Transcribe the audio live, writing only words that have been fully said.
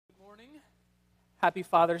morning. Happy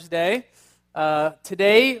Father's Day.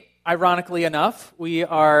 Today, ironically enough, we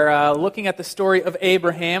are looking at the story of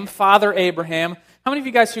Abraham, Father Abraham. How many of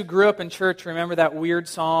you guys who grew up in church remember that weird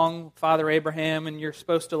song, Father Abraham, and you're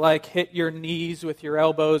supposed to hit your knees with your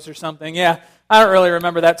elbows or something? Yeah, I don't really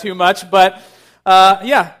remember that too much, but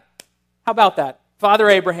how about that? Father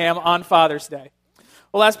Abraham on Father's Day.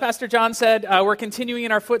 Well, as Pastor John said, we're continuing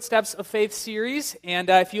in our Footsteps of Faith series, and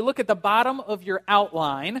if you look at the bottom of your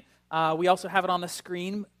outline, we also have it on the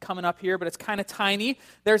screen coming up here, but it's kind of tiny.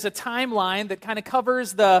 There's a timeline that kind of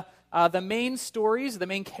covers the main stories, the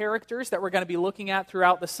main characters that we're going to be looking at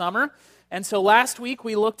throughout the summer. And so last week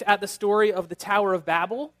we looked at the story of the Tower of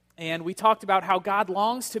Babel, and we talked about how God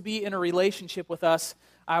longs to be in a relationship with us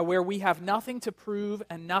where we have nothing to prove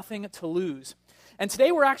and nothing to lose. And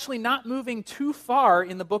today we're actually not moving too far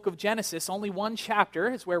in the book of Genesis. Only one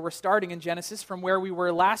chapter is where we're starting in Genesis from where we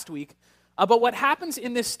were last week. But what happens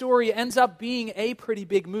in this story ends up being a pretty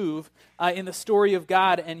big move in the story of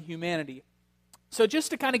God and humanity. So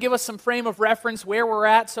just to kind of give us some frame of reference where we're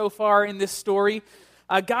at so far in this story,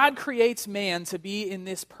 God creates man to be in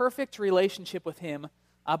this perfect relationship with him,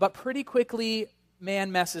 but pretty quickly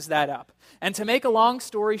man messes that up. And to make a long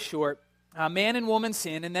story short, man and woman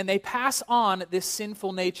sin, and then they pass on this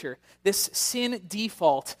sinful nature, this sin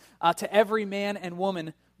default to every man and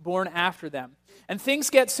woman born after them. And things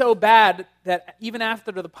get so bad that even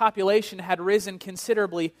after the population had risen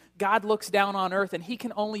considerably, God looks down on earth and he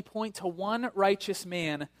can only point to one righteous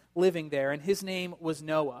man living there, and his name was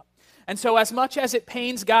Noah. And so as much as it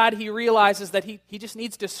pains God, he realizes that he just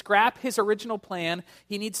needs to scrap his original plan.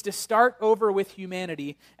 He needs to start over with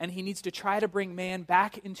humanity, and he needs to try to bring man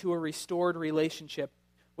back into a restored relationship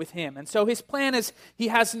with him. And so his plan is he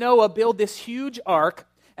has Noah build this huge ark,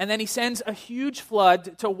 and then he sends a huge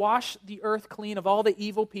flood to wash the earth clean of all the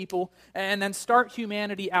evil people and then start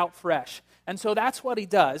humanity out fresh. And so that's what he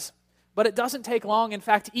does. But it doesn't take long. In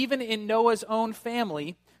fact, even in Noah's own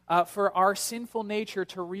family, for our sinful nature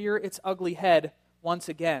to rear its ugly head once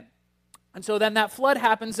again. And so then that flood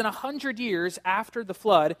happens, and 100 years after the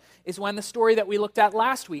flood is when the story that we looked at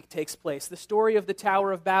last week takes place, the story of the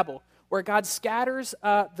Tower of Babel, where God scatters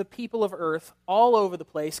the people of earth all over the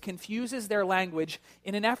place, confuses their language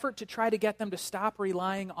in an effort to try to get them to stop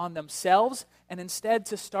relying on themselves and instead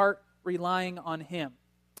to start relying on him.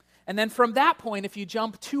 And then from that point, if you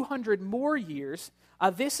jump 200 more years,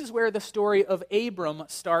 this is where the story of Abram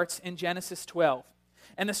starts in Genesis 12.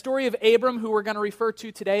 And the story of Abram, who we're going to refer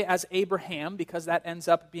to today as Abraham, because that ends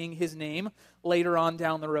up being his name later on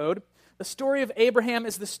down the road. The story of Abraham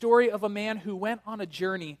is the story of a man who went on a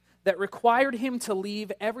journey that required him to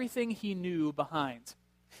leave everything he knew behind.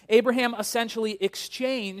 Abraham essentially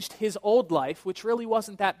exchanged his old life, which really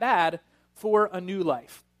wasn't that bad, for a new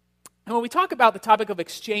life. And when we talk about the topic of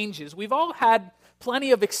exchanges, we've all had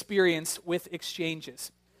plenty of experience with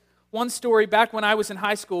exchanges. One story, back when I was in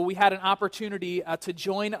high school, we had an opportunity to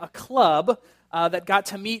join a club that got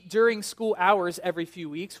to meet during school hours every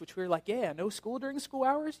few weeks, which we were like, yeah, no school during school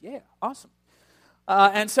hours? Yeah, awesome.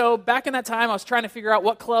 And so back in that time, I was trying to figure out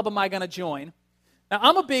what club am I going to join. Now,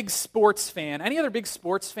 I'm a big sports fan. Any other big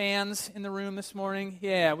sports fans in the room this morning?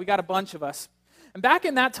 Yeah, we got a bunch of us. And back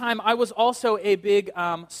in that time, I was also a big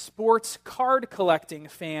sports card collecting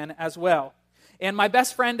fan as well. And my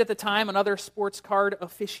best friend at the time, another sports card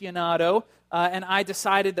aficionado, and I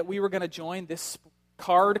decided that we were going to join this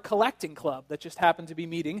card collecting club that just happened to be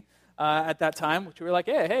meeting at that time, which we were like,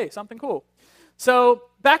 hey, something cool. So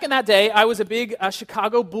back in that day, I was a big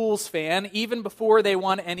Chicago Bulls fan, even before they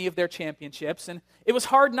won any of their championships. And it was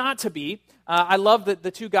hard not to be. I love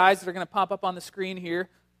the two guys that are going to pop up on the screen here.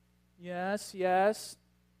 Yes.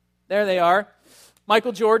 There they are.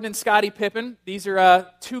 Michael Jordan and Scottie Pippen. These are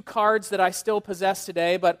two cards that I still possess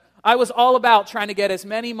today, but I was all about trying to get as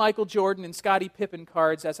many Michael Jordan and Scottie Pippen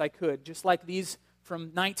cards as I could, just like these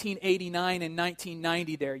from 1989 and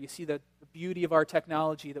 1990 there. You see the beauty of our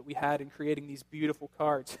technology that we had in creating these beautiful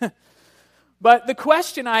cards. But the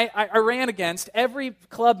question I ran against every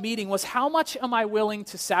club meeting was, how much am I willing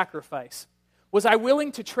to sacrifice? Was I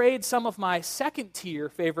willing to trade some of my second-tier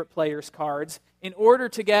favorite players' cards in order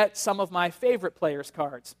to get some of my favorite players'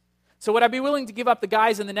 cards? So would I be willing to give up the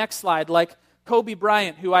guys in the next slide, like Kobe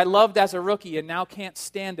Bryant, who I loved as a rookie and now can't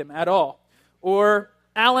stand him at all? Or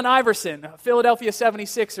Allen Iverson, a Philadelphia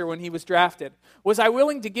 76er when he was drafted. Was I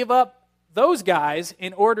willing to give up those guys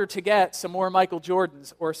in order to get some more Michael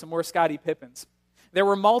Jordans or some more Scottie Pippens? There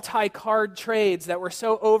were multi-card trades that were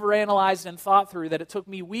so overanalyzed and thought through that it took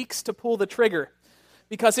me weeks to pull the trigger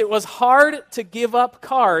because it was hard to give up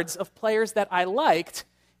cards of players that I liked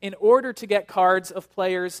in order to get cards of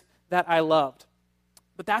players that I loved.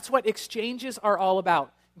 But that's what exchanges are all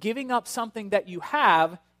about, giving up something that you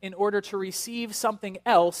have in order to receive something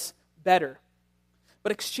else better.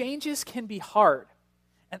 But exchanges can be hard.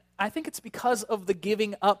 And I think it's because of the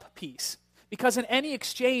giving up piece. Because in any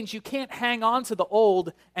exchange, you can't hang on to the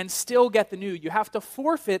old and still get the new. You have to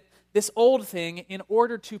forfeit this old thing in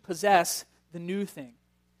order to possess the new thing.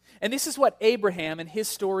 And this is what Abraham in his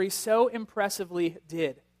story so impressively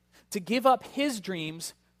did, to give up his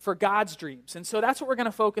dreams for God's dreams. And so that's what we're going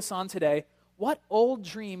to focus on today. What old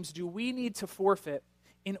dreams do we need to forfeit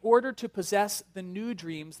in order to possess the new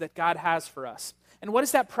dreams that God has for us? And what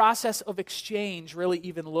does that process of exchange really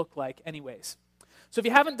even look like anyways? So if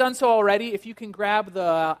you haven't done so already, if you can grab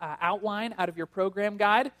the outline out of your program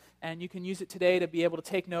guide, and you can use it today to be able to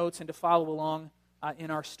take notes and to follow along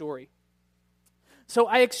in our story. So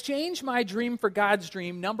I exchange my dream for God's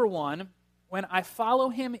dream, number one, when I follow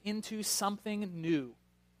him into something new.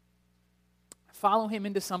 Follow him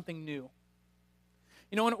into something new.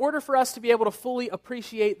 You know, in order for us to be able to fully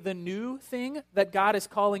appreciate the new thing that God is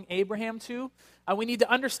calling Abraham to, we need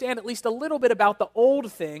to understand at least a little bit about the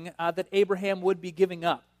old thing that Abraham would be giving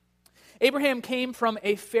up. Abraham came from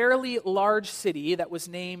a fairly large city that was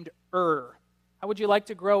named Ur. How would you like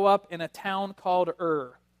to grow up in a town called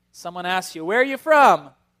Ur? Someone asks you, where are you from?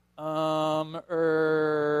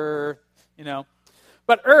 Ur,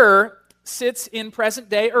 But Ur sits in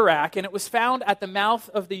present-day Iraq, and it was found at the mouth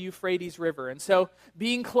of the Euphrates River. And so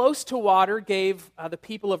being close to water gave the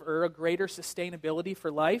people of Ur a greater sustainability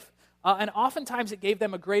for life, and oftentimes it gave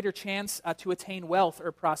them a greater chance to attain wealth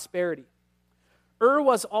or prosperity. Ur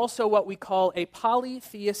was also what we call a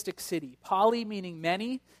polytheistic city. Poly meaning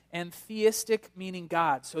many, and theistic meaning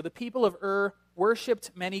God. So the people of Ur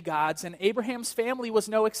worshipped many gods, and Abraham's family was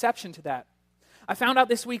no exception to that. I found out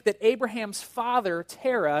this week that Abraham's father,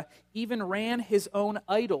 Terah, even ran his own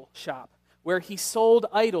idol shop, where he sold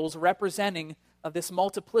idols representing this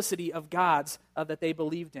multiplicity of gods that they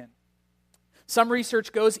believed in. Some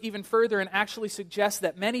research goes even further and actually suggests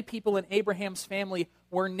that many people in Abraham's family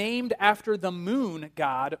were named after the moon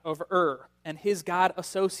god of Ur and his god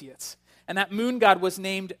associates. And that moon god was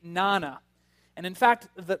named Nana. And in fact,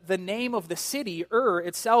 the name of the city, Ur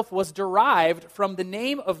itself, was derived from the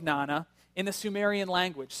name of Nana in the Sumerian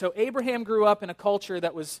language. So Abraham grew up in a culture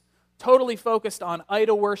that was totally focused on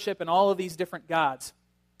idol worship and all of these different gods.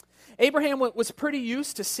 Abraham was pretty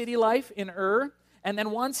used to city life in Ur, and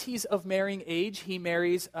then once he's of marrying age, he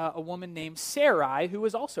marries a woman named Sarai, who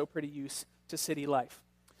was also pretty used to city life.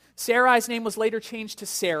 Sarai's name was later changed to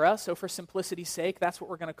Sarah, so for simplicity's sake, that's what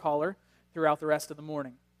we're going to call her throughout the rest of the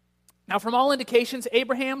morning. Now, from all indications,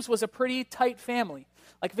 Abraham's was a pretty tight family.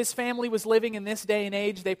 Like if his family was living in this day and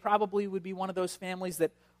age, they probably would be one of those families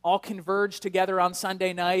that all converged together on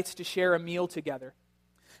Sunday nights to share a meal together.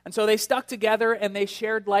 And so they stuck together and they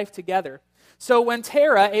shared life together. So when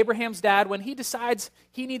Terah, Abraham's dad, when he decides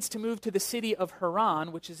he needs to move to the city of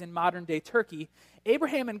Haran, which is in modern-day Turkey,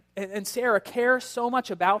 Abraham and Sarah care so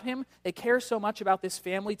much about him, they care so much about this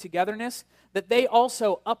family togetherness, that they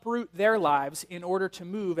also uproot their lives in order to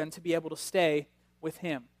move and to be able to stay with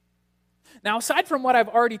him. Now, aside from what I've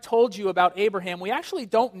already told you about Abraham, we actually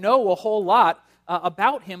don't know a whole lot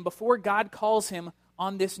about him before God calls him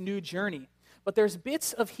on this new journey. But there's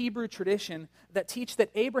bits of Hebrew tradition that teach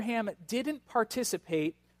that Abraham didn't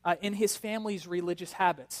participate in his family's religious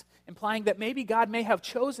habits, implying that maybe God may have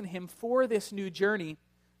chosen him for this new journey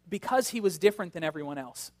because he was different than everyone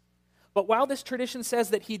else. But while this tradition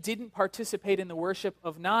says that he didn't participate in the worship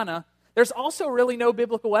of Nana, there's also really no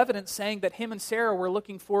biblical evidence saying that him and Sarah were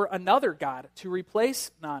looking for another god to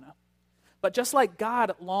replace Nana. But just like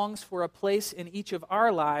God longs for a place in each of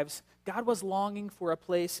our lives, God was longing for a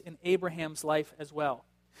place in Abraham's life as well.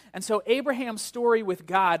 And so Abraham's story with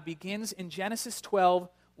God begins in Genesis 12,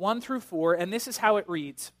 1 through 4, and this is how it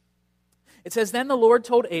reads. It says, "Then the Lord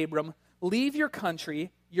told Abram, 'Leave your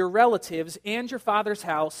country, your relatives, and your father's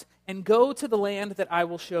house, and go to the land that I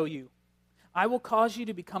will show you. I will cause you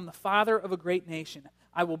to become the father of a great nation.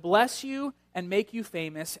 I will bless you and make you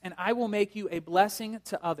famous, and I will make you a blessing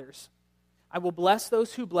to others. I will bless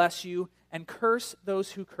those who bless you and curse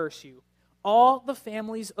those who curse you. All the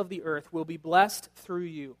families of the earth will be blessed through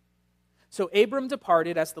you.' So Abram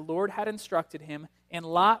departed as the Lord had instructed him, and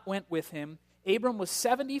Lot went with him. Abram was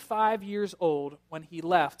 75 years old when he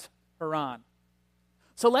left Haran."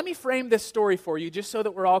 So let me frame this story for you, just so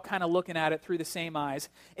that we're all kind of looking at it through the same eyes.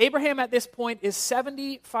 Abraham at this point is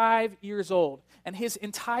 75 years old, and his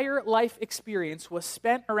entire life experience was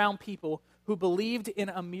spent around people who believed in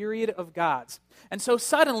a myriad of gods. And so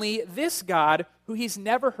suddenly, this God, who he's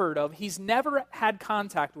never heard of, he's never had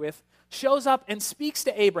contact with, shows up and speaks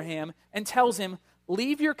to Abraham and tells him,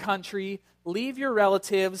 leave your country, leave your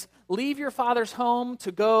relatives, leave your father's home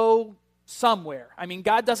to go somewhere. I mean,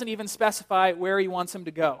 God doesn't even specify where he wants him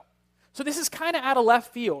to go. So this is kind of out of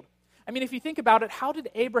left field. I mean, if you think about it, how did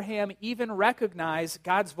Abraham even recognize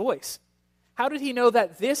God's voice? How did he know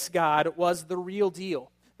that this God was the real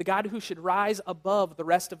deal, the God who should rise above the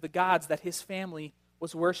rest of the gods that his family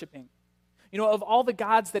was worshiping? You know, of all the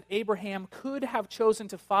gods that Abraham could have chosen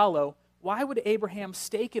to follow, why would Abraham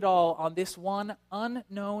stake it all on this one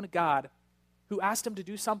unknown God who asked him to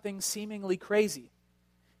do something seemingly crazy?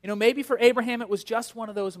 You know, maybe for Abraham it was just one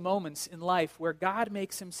of those moments in life where God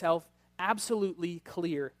makes himself absolutely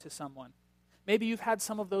clear to someone. Maybe you've had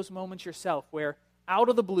some of those moments yourself where out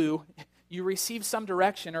of the blue you received some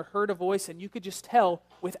direction or heard a voice and you could just tell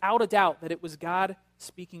without a doubt that it was God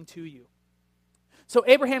speaking to you. So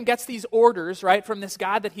Abraham gets these orders, right, from this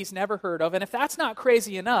God that he's never heard of. And if that's not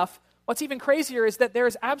crazy enough, what's even crazier is that there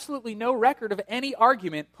is absolutely no record of any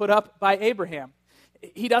argument put up by Abraham.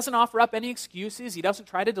 He doesn't offer up any excuses. He doesn't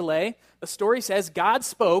try to delay. The story says God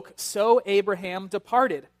spoke, so Abraham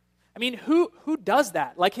departed. I mean, who does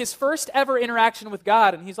that? Like his first ever interaction with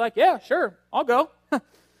God, and he's like, yeah, sure, I'll go.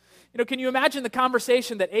 You know, can you imagine the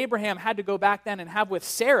conversation that Abraham had to go back then and have with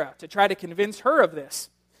Sarah to try to convince her of this?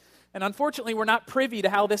 And unfortunately, we're not privy to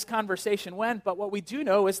how this conversation went, but what we do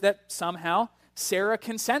know is that somehow Sarah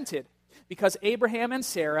consented because Abraham and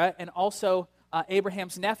Sarah, and also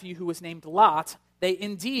Abraham's nephew who was named Lot, they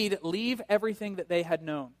indeed leave everything that they had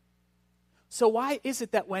known. So why is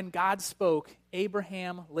it that when God spoke,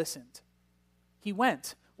 Abraham listened? He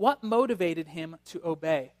went. What motivated him to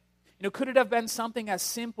obey? You know, could it have been something as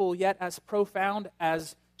simple yet as profound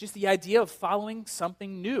as just the idea of following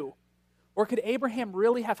something new? Or could Abraham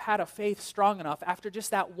really have had a faith strong enough after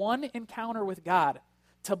just that one encounter with God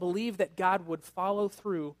to believe that God would follow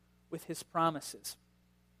through with his promises?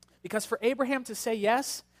 Because for Abraham to say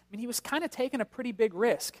yes, I mean, he was kind of taking a pretty big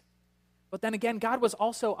risk. But then again, God was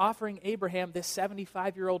also offering Abraham, this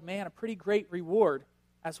 75-year-old man, a pretty great reward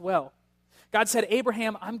as well. God said,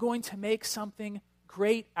 Abraham, I'm going to make something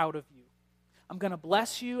great out of you. I'm going to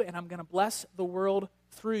bless you, and I'm going to bless the world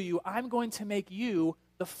through you. I'm going to make you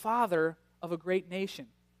the father of a great nation.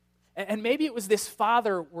 And maybe it was this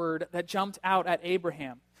father word that jumped out at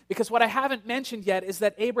Abraham. Because what I haven't mentioned yet is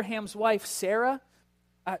that Abraham's wife, Sarah,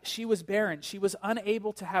 she was barren. She was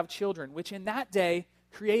unable to have children, which in that day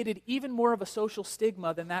created even more of a social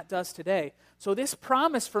stigma than that does today. So this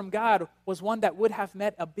promise from God was one that would have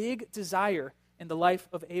met a big desire in the life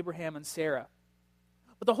of Abraham and Sarah.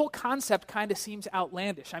 But the whole concept kind of seems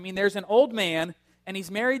outlandish. I mean, there's an old man, and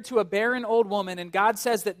he's married to a barren old woman, and God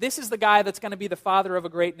says that this is the guy that's going to be the father of a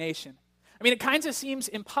great nation. I mean, it kind of seems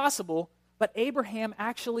impossible, but Abraham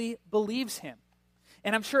actually believes him.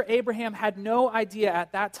 And I'm sure Abraham had no idea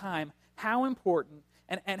at that time how important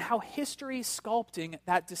and how history sculpting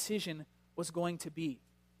that decision was going to be.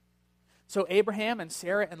 So Abraham and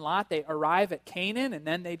Sarah and Lot, they arrive at Canaan, and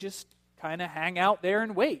then they just kind of hang out there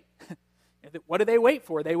and wait. What do they wait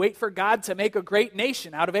for? They wait for God to make a great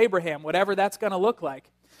nation out of Abraham, whatever that's going to look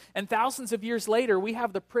like. And thousands of years later, we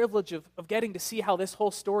have the privilege of getting to see how this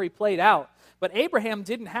whole story played out. But Abraham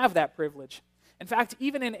didn't have that privilege. In fact,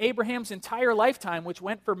 even in Abraham's entire lifetime, which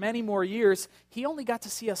went for many more years, he only got to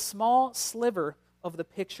see a small sliver of the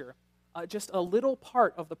picture, just a little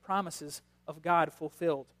part of the promises of God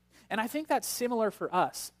fulfilled. And I think that's similar for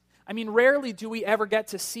us. I mean, rarely do we ever get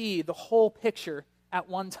to see the whole picture at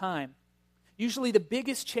one time. Usually the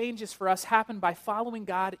biggest changes for us happen by following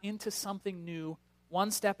God into something new,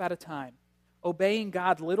 one step at a time, obeying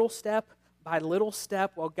God little step by little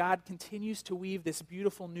step while God continues to weave this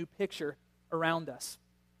beautiful new picture around us.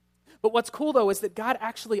 But what's cool, though, is that God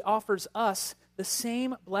actually offers us the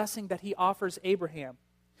same blessing that he offers Abraham.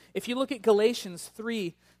 If you look at Galatians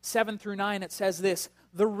 3, 7 through 9, it says this,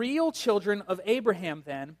 "The real children of Abraham,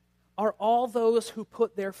 then, are all those who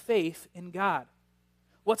put their faith in God.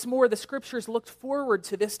 What's more, the scriptures looked forward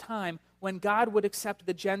to this time when God would accept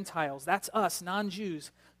the Gentiles, that's us,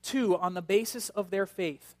 non-Jews, too, on the basis of their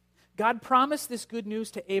faith. God promised this good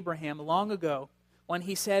news to Abraham long ago when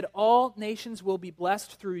he said, 'All nations will be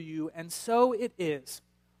blessed through you,' and so it is.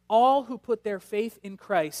 All who put their faith in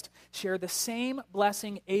Christ share the same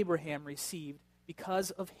blessing Abraham received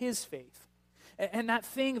because of his faith." And that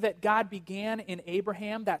thing that God began in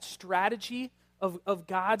Abraham, that strategy of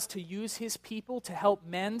God's to use his people to help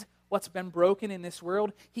mend what's been broken in this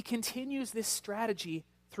world, he continues this strategy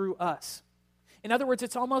through us. In other words,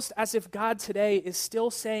 it's almost as if God today is still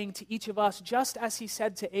saying to each of us, just as he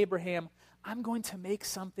said to Abraham, "I'm going to make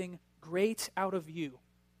something great out of you.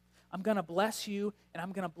 I'm going to bless you, and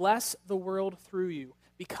I'm going to bless the world through you,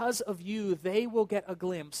 Because of you, they will get a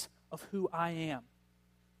glimpse of who I am.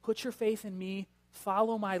 Put your faith in me,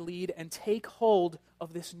 follow my lead, and take hold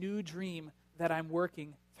of this new dream that I'm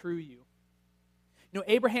working through you. You know,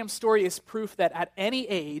 Abraham's story is proof that at any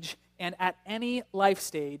age and at any life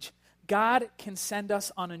stage, God can send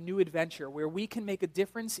us on a new adventure where we can make a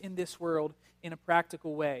difference in this world in a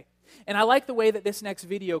practical way. And I like the way that this next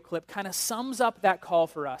video clip kind of sums up that call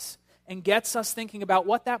for us and gets us thinking about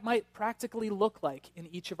what that might practically look like in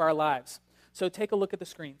each of our lives. So take a look at the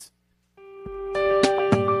screens.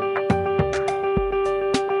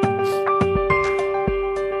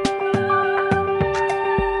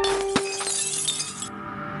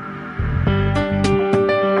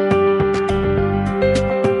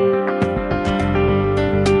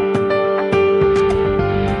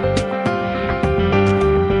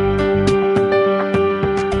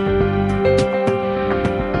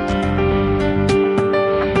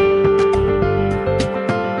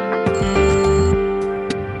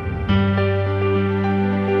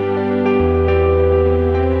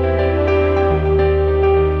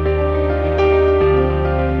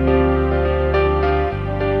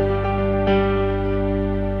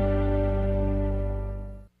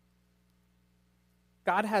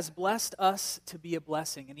 God has blessed us to be a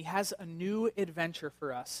blessing, and he has a new adventure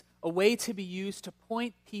for us, a way to be used to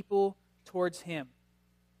point people towards him.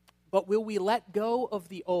 But will we let go of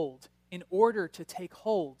the old in order to take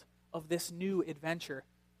hold of this new adventure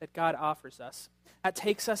that God offers us? That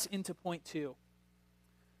takes us into point 2.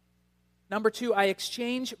 Number 2, I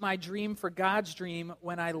exchange my dream for God's dream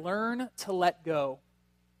when I learn to let go.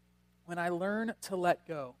 When I learn to let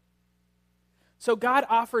go. So God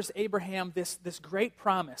offers Abraham this great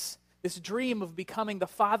promise, this dream of becoming the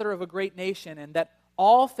father of a great nation, and that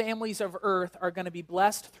all families of earth are going to be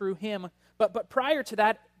blessed through him. But prior to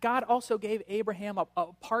that, God also gave Abraham a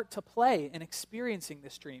part to play in experiencing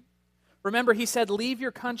this dream. Remember, he said, leave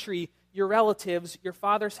your country, your relatives, your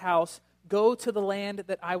father's house, go to the land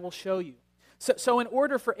that I will show you. So in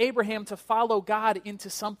order for Abraham to follow God into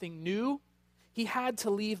something new, he had to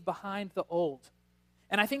leave behind the old.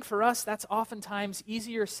 And I think for us, that's oftentimes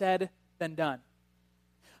easier said than done.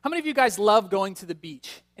 How many of you guys love going to the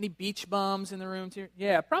beach? Any beach bums in the room too?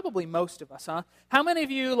 Yeah, probably most of us, huh? How many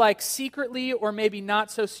of you, like, secretly or maybe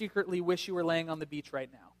not so secretly wish you were laying on the beach right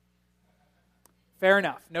now? Fair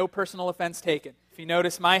enough. No personal offense taken. If you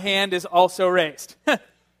notice, my hand is also raised.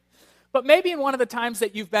 But maybe in one of the times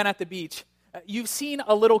that you've been at the beach, you've seen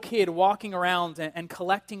a little kid walking around and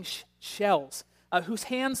collecting shells. Whose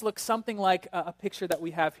hands look something like a picture that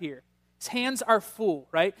we have here. His hands are full,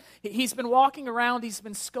 right? He's been walking around, he's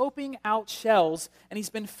been scoping out shells, and he's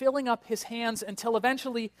been filling up his hands until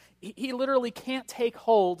eventually he literally can't take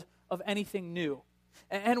hold of anything new.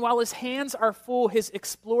 And while his hands are full, his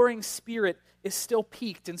exploring spirit is still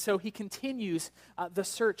piqued, and so he continues the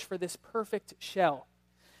search for this perfect shell.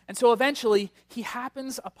 And so eventually, he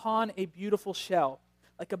happens upon a beautiful shell,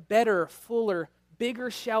 like a better, fuller,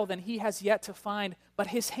 bigger shell than he has yet to find, but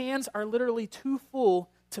his hands are literally too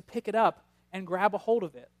full to pick it up and grab a hold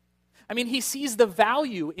of it. I mean, he sees the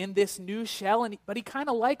value in this new shell, but he kind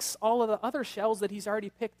of likes all of the other shells that he's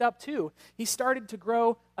already picked up too. He started to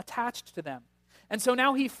grow attached to them. And so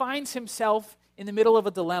now he finds himself in the middle of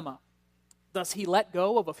a dilemma. Does he let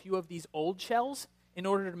go of a few of these old shells in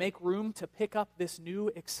order to make room to pick up this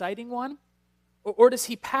new exciting one? Or does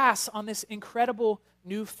he pass on this incredible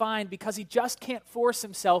new find because he just can't force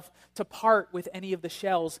himself to part with any of the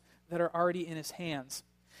shells that are already in his hands?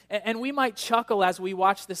 And we might chuckle as we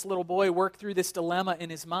watch this little boy work through this dilemma in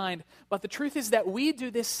his mind, but the truth is that we do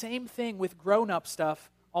this same thing with grown-up stuff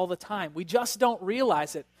all the time. We just don't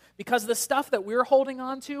realize it because the stuff that we're holding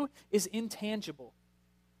on to is intangible.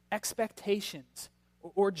 Expectations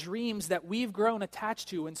or dreams that we've grown attached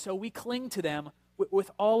to, and so we cling to them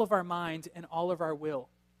with all of our mind and all of our will.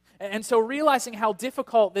 And so realizing how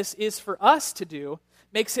difficult this is for us to do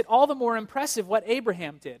makes it all the more impressive what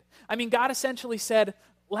Abraham did. I mean, God essentially said,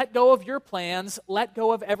 let go of your plans, let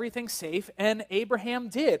go of everything safe, and Abraham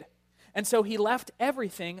did. And so he left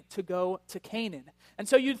everything to go to Canaan. And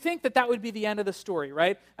so you'd think that that would be the end of the story,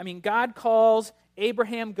 right? I mean, God calls,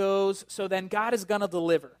 Abraham goes, so then God is going to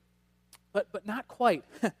deliver. But not quite.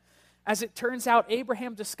 As it turns out,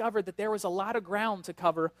 Abraham discovered that there was a lot of ground to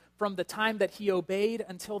cover from the time that he obeyed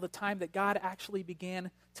until the time that God actually began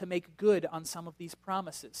to make good on some of these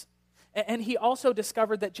promises. And he also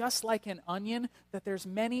discovered that just like an onion, that there's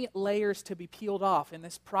many layers to be peeled off in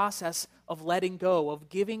this process of letting go, of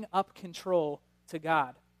giving up control to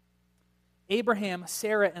God. Abraham,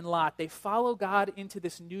 Sarah, and Lot, they follow God into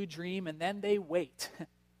this new dream, and then they wait.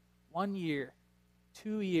 1 year,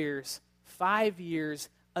 2 years, 5 years,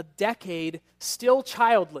 a decade, still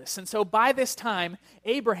childless. And so by this time,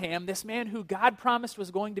 Abraham, this man who God promised was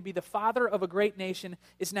going to be the father of a great nation,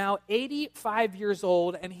 is now 85 years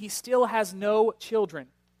old, and he still has no children.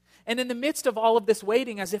 And in the midst of all of this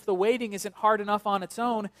waiting, as if the waiting isn't hard enough on its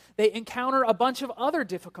own, they encounter a bunch of other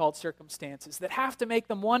difficult circumstances that have to make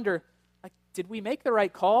them wonder, like, did we make the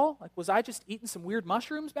right call? Like, was I just eating some weird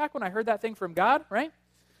mushrooms back when I heard that thing from God, right?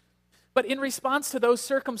 But in response to those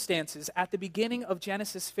circumstances, at the beginning of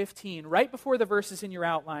Genesis 15, right before the verses in your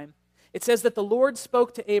outline, it says that the Lord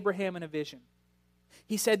spoke to Abraham in a vision.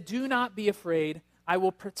 He said, "Do not be afraid. I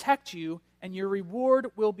will protect you, and your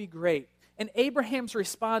reward will be great." And Abraham's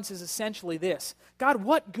response is essentially this: God,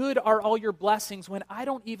 what good are all your blessings when I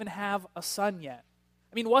don't even have a son yet?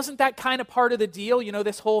 I mean, wasn't that kind of part of the deal,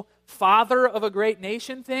 this whole father of a great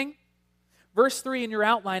nation thing? Verse 3 in your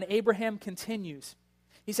outline, Abraham continues.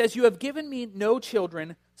 He says, "You have given me no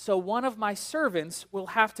children, so one of my servants will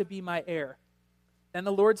have to be my heir." Then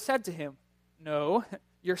the Lord said to him, "No,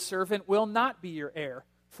 your servant will not be your heir,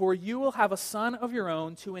 for you will have a son of your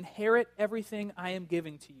own to inherit everything I am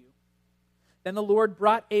giving to you." Then the Lord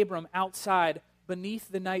brought Abram outside beneath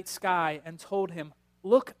the night sky and told him,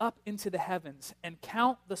 "Look up into the heavens and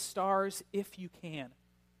count the stars if you can.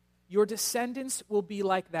 Your descendants will be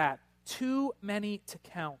like that, too many to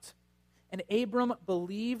count." And Abram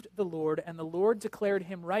believed the Lord, and the Lord declared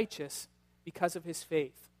him righteous because of his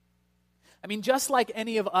faith. I mean, just like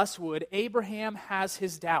any of us would, Abraham has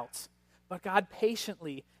his doubts, but God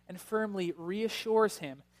patiently and firmly reassures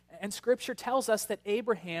him. And Scripture tells us that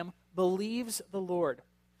Abraham believes the Lord.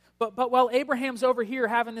 But while Abraham's over here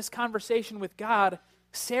having this conversation with God,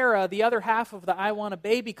 Sarah, the other half of the I Want a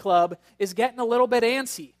Baby Club, is getting a little bit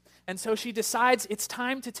antsy. And so she decides it's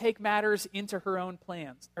time to take matters into her own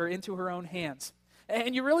hands.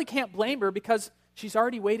 And you really can't blame her because she's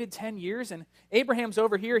already waited 10 years, and Abraham's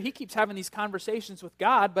over here, he keeps having these conversations with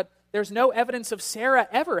God, but there's no evidence of Sarah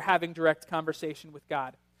ever having direct conversation with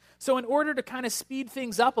God. So in order to kind of speed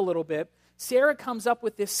things up a little bit, Sarah comes up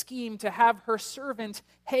with this scheme to have her servant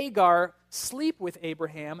Hagar sleep with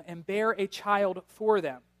Abraham and bear a child for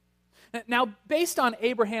them. Now, based on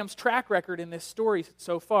Abraham's track record in this story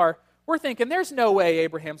so far, we're thinking there's no way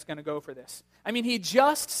Abraham's going to go for this. I mean, he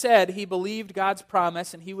just said he believed God's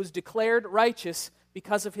promise and he was declared righteous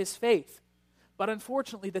because of his faith. But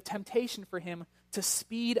unfortunately, the temptation for him to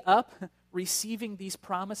speed up receiving these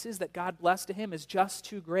promises that God blessed to him is just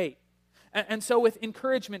too great. And so with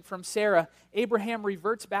encouragement from Sarah, Abraham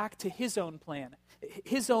reverts back to his own plan,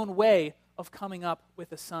 his own way of coming up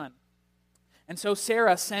with a son. And so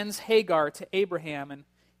Sarah sends Hagar to Abraham, and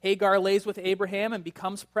Hagar lays with Abraham and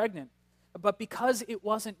becomes pregnant. But because it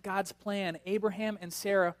wasn't God's plan, Abraham and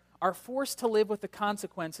Sarah are forced to live with the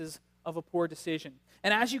consequences of a poor decision.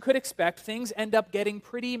 And as you could expect, things end up getting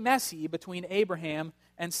pretty messy between Abraham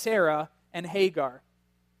and Sarah and Hagar.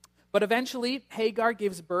 But eventually, Hagar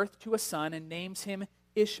gives birth to a son and names him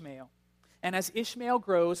Ishmael. And as Ishmael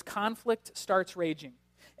grows, conflict starts raging.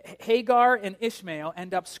 Hagar and Ishmael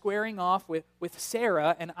end up squaring off with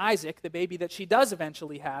Sarah and Isaac, the baby that she does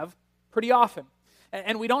eventually have, pretty often.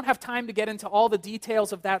 And we don't have time to get into all the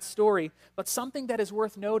details of that story, but something that is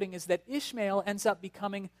worth noting is that Ishmael ends up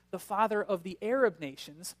becoming the father of the Arab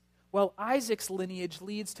nations, while Isaac's lineage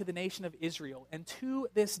leads to the nation of Israel. And to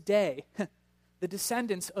this day, the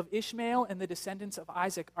descendants of Ishmael and the descendants of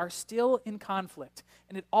Isaac are still in conflict.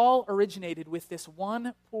 And it all originated with this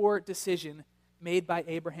one poor decision made by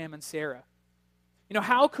Abraham and Sarah.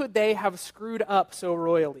 How could they have screwed up so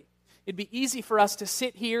royally? It'd be easy for us to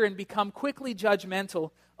sit here and become quickly judgmental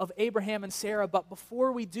of Abraham and Sarah, but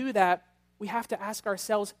before we do that, we have to ask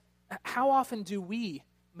ourselves, how often do we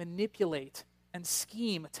manipulate and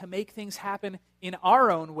scheme to make things happen in our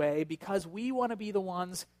own way because we want to be the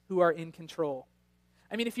ones who are in control?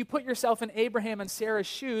 I mean, if you put yourself in Abraham and Sarah's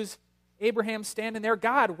shoes, Abraham's standing there,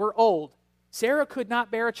 God, we're old. Sarah could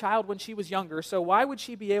not bear a child when she was younger, so why would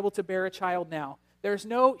she be able to bear a child now? There's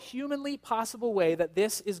no humanly possible way that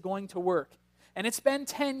this is going to work. And it's been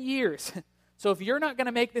 10 years. So if you're not going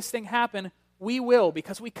to make this thing happen, we will,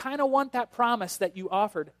 because we kind of want that promise that you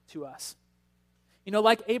offered to us.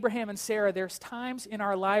 Like Abraham and Sarah, there's times in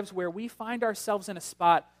our lives where we find ourselves in a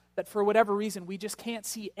spot that for whatever reason, we just can't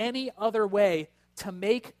see any other way to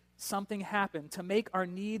make something happen, to make our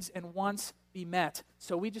needs and wants be met.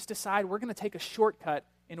 So we just decide we're going to take a shortcut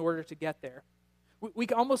in order to get there. We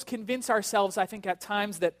almost convince ourselves, I think, at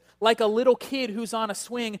times that like a little kid who's on a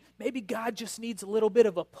swing, maybe God just needs a little bit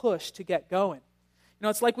of a push to get going.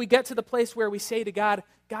 It's like we get to the place where we say to God,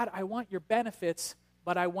 God, I want your benefits,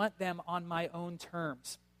 but I want them on my own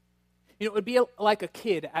terms. It would be like a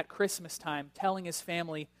kid at Christmas time telling his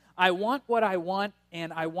family, I want what I want,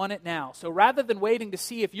 and I want it now. So rather than waiting to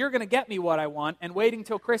see if you're going to get me what I want and waiting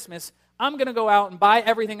till Christmas, I'm going to go out and buy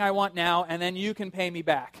everything I want now, and then you can pay me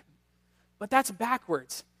back. But that's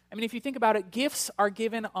backwards. If you think about it, gifts are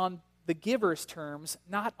given on the giver's terms,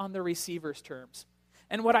 not on the receiver's terms.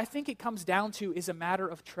 And what I think it comes down to is a matter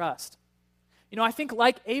of trust. I think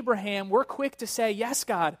like Abraham, we're quick to say, yes,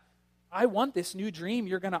 God, I want this new dream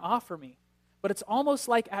you're going to offer me. But it's almost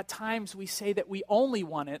like at times we say that we only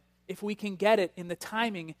want it if we can get it in the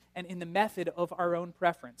timing and in the method of our own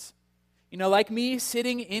preference. Like me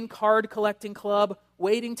sitting in card collecting club,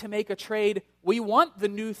 waiting to make a trade, we want the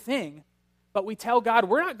new thing, but we tell God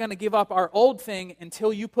we're not going to give up our old thing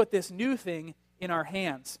until you put this new thing in our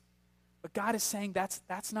hands. But God is saying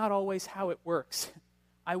that's not always how it works.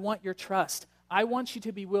 I want your trust. I want you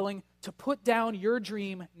to be willing to put down your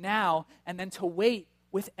dream now and then to wait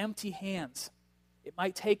with empty hands. It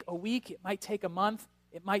might take a week, it might take a month,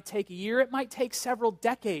 it might take a year, it might take several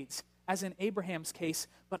decades, as in Abraham's case,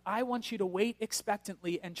 but I want you to wait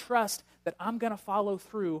expectantly and trust that I'm going to follow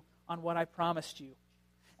through on what I promised you.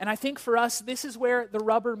 And I think for us, this is where the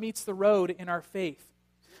rubber meets the road in our faith.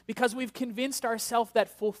 Because we've convinced ourselves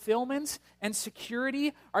that fulfillment and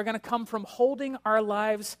security are going to come from holding our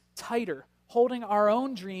lives tighter, holding our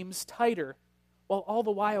own dreams tighter, while all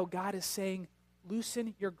the while God is saying,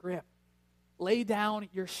 loosen your grip. Lay down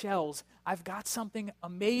your shells. I've got something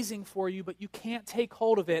amazing for you, but you can't take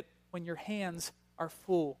hold of it when your hands are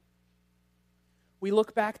full. We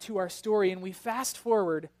look back to our story and we fast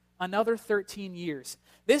forward another 13 years.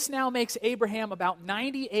 This now makes Abraham about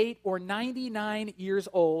 98 or 99 years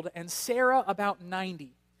old and Sarah about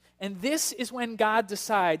 90. And this is when God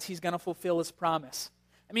decides he's going to fulfill his promise.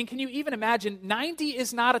 Can you even imagine? 90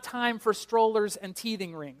 is not a time for strollers and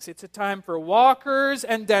teething rings. It's a time for walkers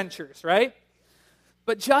and dentures, right?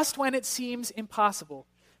 But just when it seems impossible,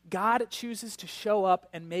 God chooses to show up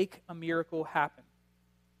and make a miracle happen.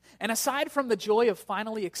 And aside from the joy of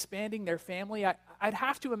finally expanding their family, I'd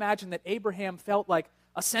have to imagine that Abraham felt like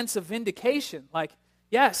a sense of vindication. Like,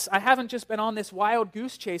 yes, I haven't just been on this wild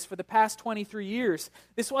goose chase for the past 23 years.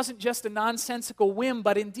 This wasn't just a nonsensical whim,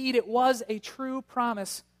 but indeed it was a true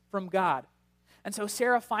promise from God. And so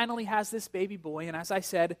Sarah finally has this baby boy, and as I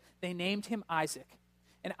said, they named him Isaac.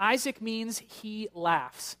 And Isaac means he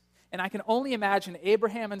laughs. And I can only imagine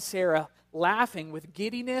Abraham and Sarah laughing with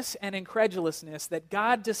giddiness and incredulousness that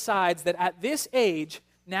God decides that at this age,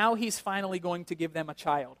 now he's finally going to give them a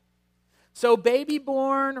child. So baby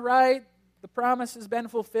born, right? The promise has been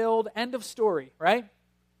fulfilled. End of story, right?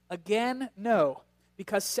 Again, no.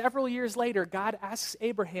 Because several years later, God asks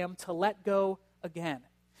Abraham to let go again.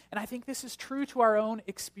 And I think this is true to our own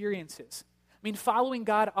experiences. Following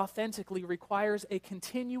God authentically requires a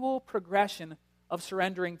continual progression of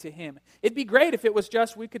surrendering to him. It'd be great if it was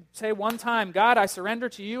just, we could say one time, God, I surrender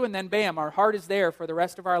to you, and then bam, our heart is there for the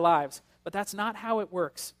rest of our lives. But that's not how it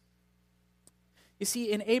works. You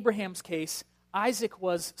see, in Abraham's case, Isaac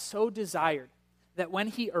was so desired that when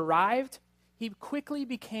he arrived, he quickly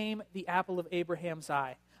became the apple of Abraham's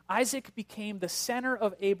eye. Isaac became the center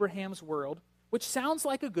of Abraham's world, which sounds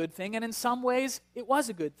like a good thing, and in some ways, it was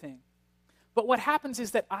a good thing. But what happens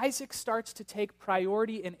is that Isaac starts to take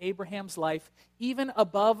priority in Abraham's life, even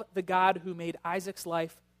above the God who made Isaac's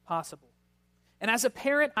life possible. And as a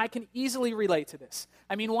parent, I can easily relate to this.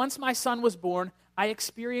 Once my son was born, I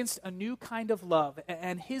experienced a new kind of love,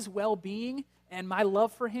 and his well-being and my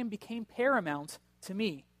love for him became paramount to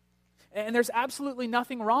me. And there's absolutely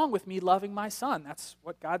nothing wrong with me loving my son. That's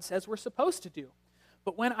what God says we're supposed to do.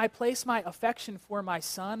 But when I place my affection for my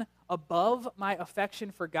son above my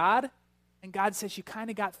affection for God, and God says you kind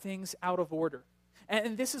of got things out of order.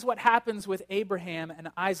 And this is what happens with Abraham and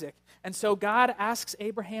Isaac. And so God asks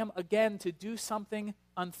Abraham again to do something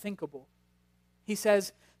unthinkable. He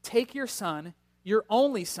says, take your son, your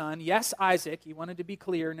only son, yes, Isaac, he wanted to be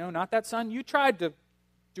clear, no, not that son you tried to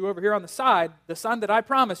do over here on the side, the son that I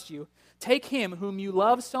promised you. Take him whom you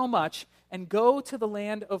love so much and go to the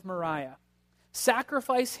land of Moriah.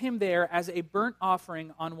 Sacrifice him there as a burnt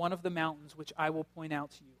offering on one of the mountains, which I will point out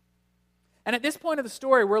to you. And at this point of the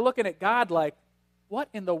story, we're looking at God like, what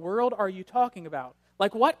in the world are you talking about?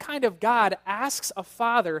 Like, what kind of God asks a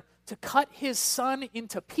father to cut his son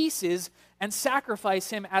into pieces and sacrifice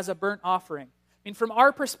him as a burnt offering? From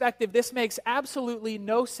our perspective, this makes absolutely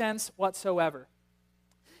no sense whatsoever.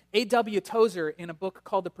 A.W. Tozer, in a book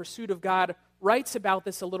called The Pursuit of God, writes about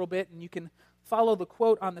this a little bit, and you can follow the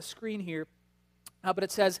quote on the screen here. But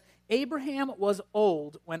it says, Abraham was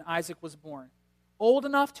old when Isaac was born. Old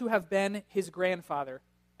enough to have been his grandfather.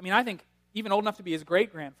 I think even old enough to be his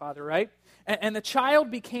great-grandfather, right? And the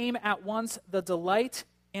child became at once the delight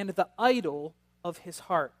and the idol of his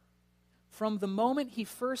heart. From the moment he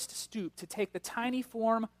first stooped to take the tiny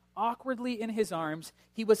form awkwardly in his arms,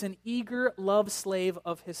 he was an eager love slave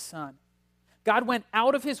of his son. God went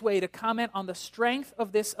out of his way to comment on the strength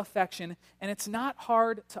of this affection, and it's not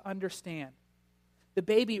hard to understand. The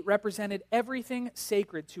baby represented everything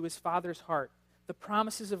sacred to his father's heart: the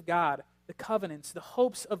promises of God, the covenants, the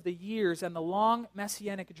hopes of the years, and the long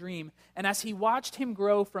messianic dream. And as he watched him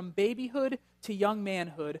grow from babyhood to young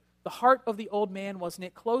manhood, the heart of the old man was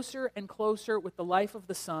knit closer and closer with the life of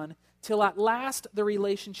the son, till at last the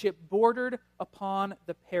relationship bordered upon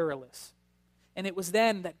the perilous. And it was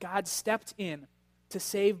then that God stepped in to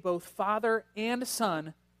save both father and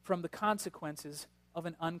son from the consequences of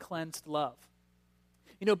an uncleansed love.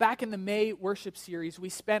 You know, back in the May worship series, we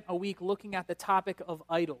spent a week looking at the topic of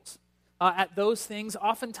idols, at those things,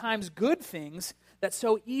 oftentimes good things, that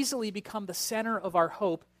so easily become the center of our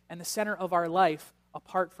hope and the center of our life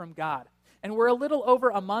apart from God. And we're a little over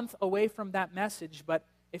a month away from that message, but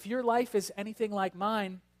if your life is anything like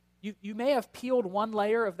mine, you may have peeled one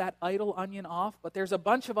layer of that idol onion off, but there's a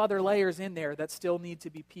bunch of other layers in there that still need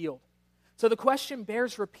to be peeled. So the question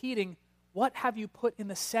bears repeating: what have you put in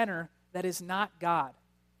the center that is not God?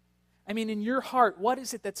 I mean, in your heart, what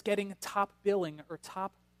is it that's getting top billing or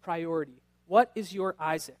top priority? What is your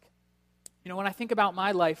Isaac? You know, when I think about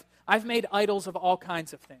my life, I've made idols of all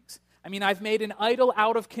kinds of things. I mean, I've made an idol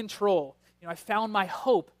out of control. You know, I found my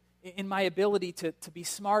hope in my ability to be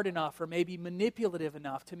smart enough or maybe manipulative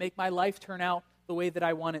enough to make my life turn out the way that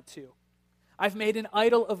I want it to. I've made an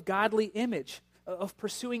idol of godly image, of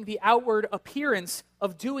pursuing the outward appearance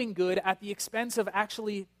of doing good at the expense of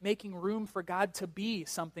actually making room for God to be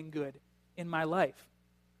something good in my life.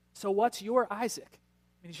 So what's your Isaac?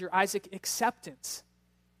 I mean, is your Isaac acceptance?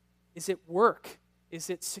 Is it work?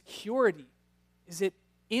 Is it security? Is it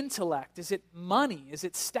intellect? Is it money? Is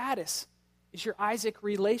it status? Is your Isaac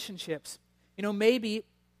relationships? You know, maybe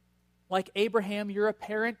like Abraham, you're a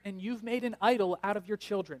parent and you've made an idol out of your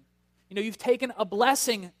children. You know, you've taken a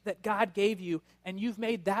blessing that God gave you and you've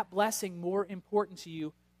made that blessing more important to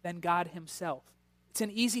you than God himself. It's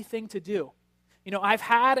an easy thing to do. You know, I've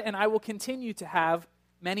had and I will continue to have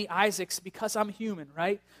many Isaacs because I'm human,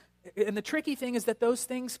 right? And the tricky thing is that those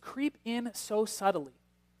things creep in so subtly.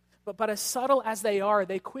 But as subtle as they are,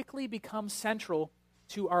 they quickly become central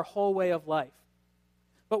to our whole way of life.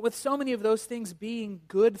 But with so many of those things being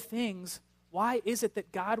good things, why is it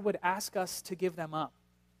that God would ask us to give them up?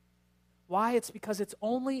 Why? It's because it's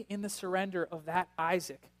only in the surrender of that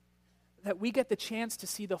Isaac that we get the chance to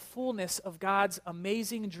see the fullness of God's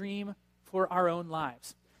amazing dream for our own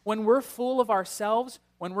lives. When we're full of ourselves,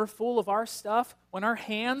 when we're full of our stuff, when our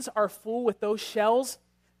hands are full with those shells,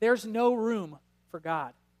 there's no room for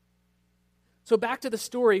God. So back to the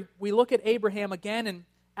story, we look at Abraham again, and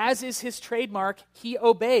as is his trademark, he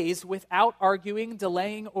obeys without arguing,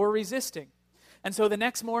 delaying, or resisting. And so the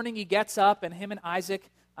next morning he gets up, and him and Isaac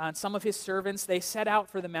and some of his servants, they set out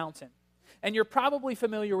for the mountain. And you're probably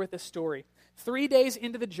familiar with this story. 3 days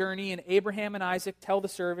into the journey, and Abraham and Isaac tell the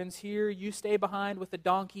servants, "Here, you stay behind with the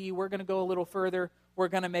donkey. We're going to go a little further. We're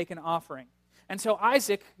going to make an offering." And so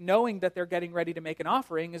Isaac, knowing that they're getting ready to make an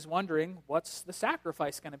offering, is wondering, what's the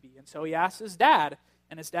sacrifice going to be? And so he asks his dad,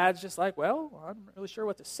 and his dad's just like, well, I'm not really sure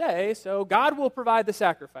what to say, so God will provide the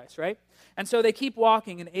sacrifice, right? And so they keep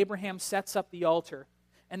walking, and Abraham sets up the altar.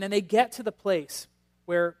 And then they get to the place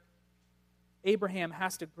where Abraham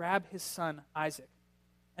has to grab his son, Isaac,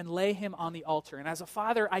 and lay him on the altar. And as a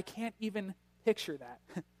father, I can't even picture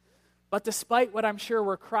that. But despite what I'm sure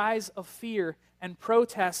were cries of fear and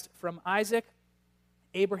protest from Isaac,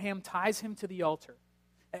 Abraham ties him to the altar.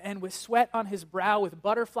 And with sweat on his brow, with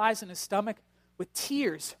butterflies in his stomach, with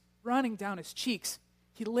tears running down his cheeks,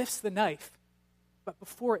 he lifts the knife. But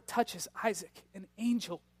before it touches Isaac, an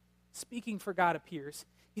angel speaking for God appears.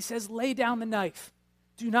 He says, "Lay down the knife.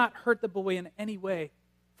 Do not hurt the boy in any way.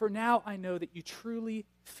 For now I know that you truly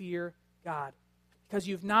fear God, because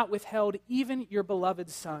you've not withheld even your beloved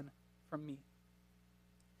son from me."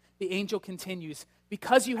 The angel continues,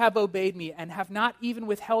 "Because you have obeyed me and have not even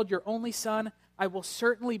withheld your only son, I will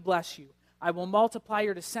certainly bless you. I will multiply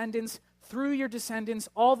your descendants. Through your descendants,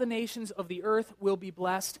 all the nations of the earth will be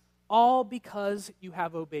blessed, all because you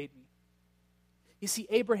have obeyed me." You see,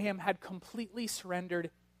 Abraham had completely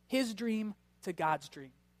surrendered his dream to God's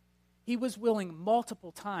dream. He was willing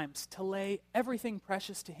multiple times to lay everything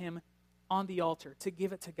precious to him on the altar, to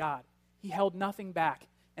give it to God. He held nothing back.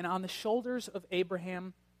 And on the shoulders of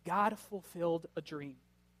Abraham, God fulfilled a dream.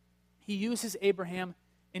 He uses Abraham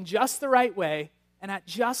in just the right way, and at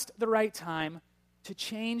just the right time to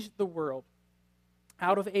change the world.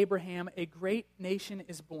 Out of Abraham, a great nation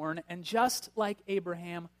is born, and just like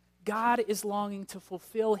Abraham, God is longing to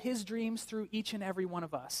fulfill his dreams through each and every one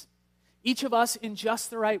of us. Each of us in just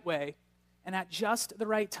the right way and at just the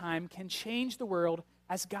right time can change the world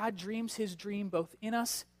as God dreams his dream both in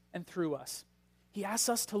us and through us. He asks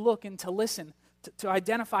us to look and to listen, to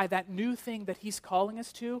identify that new thing that he's calling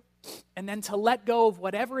us to, and then to let go of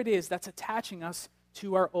whatever it is that's attaching us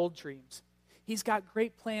to our old dreams. He's got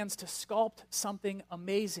great plans to sculpt something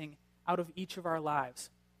amazing out of each of our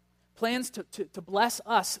lives. Plans to bless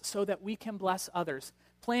us so that we can bless others.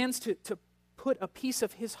 Plans to put a piece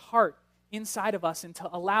of his heart inside of us and to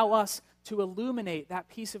allow us to illuminate that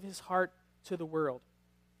piece of his heart to the world.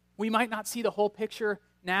 We might not see the whole picture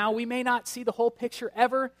now. We may not see the whole picture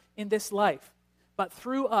ever in this life. But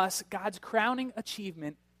through us, God's crowning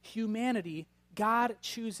achievement, humanity, God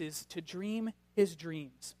chooses to dream his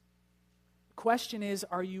dreams. The question is,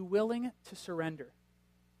 are you willing to surrender?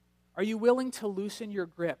 Are you willing to loosen your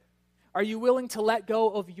grip? Are you willing to let go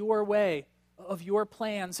of your way, of your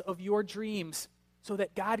plans, of your dreams, so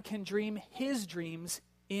that God can dream his dreams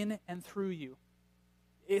in and through you?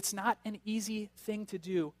 It's not an easy thing to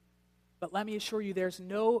do, but let me assure you there's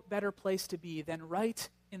no better place to be than right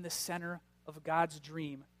in the center of God's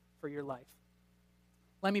dream for your life.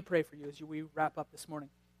 Let me pray for you as we wrap up this morning.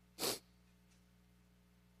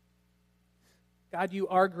 God, you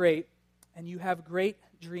are great, and you have great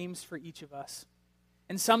dreams for each of us.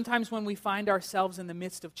 And sometimes when we find ourselves in the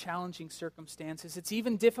midst of challenging circumstances, it's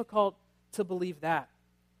even difficult to believe that.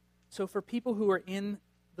 So for people who are in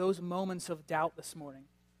those moments of doubt this morning,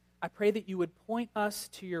 I pray that you would point us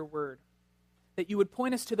to your word, that you would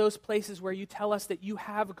point us to those places where you tell us that you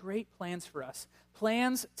have great plans for us,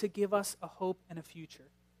 plans to give us a hope and a future.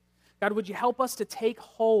 God, would you help us to take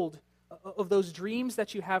hold of those dreams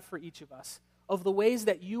that you have for each of us, of the ways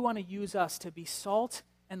that you want to use us to be salt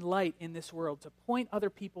and light in this world, to point other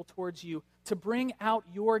people towards you, to bring out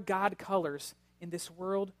your God colors in this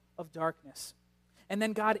world of darkness. And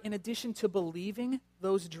then, God, in addition to believing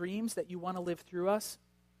those dreams that you want to live through us,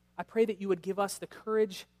 I pray that you would give us the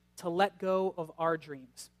courage to let go of our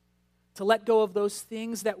dreams, to let go of those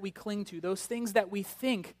things that we cling to, those things that we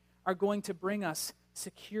think are going to bring us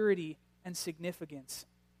security and significance,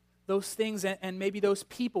 those things and maybe those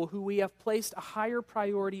people who we have placed a higher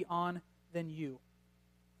priority on than you.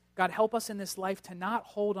 God, help us in this life to not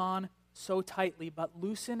hold on so tightly, but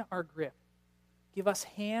loosen our grip. Give us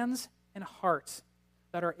hands and hearts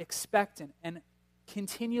that are expectant and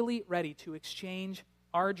continually ready to exchange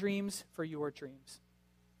our dreams for your dreams.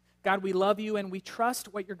 God, we love you and we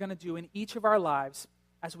trust what you're going to do in each of our lives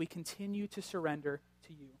as we continue to surrender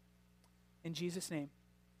to you. In Jesus' name,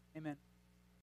 amen.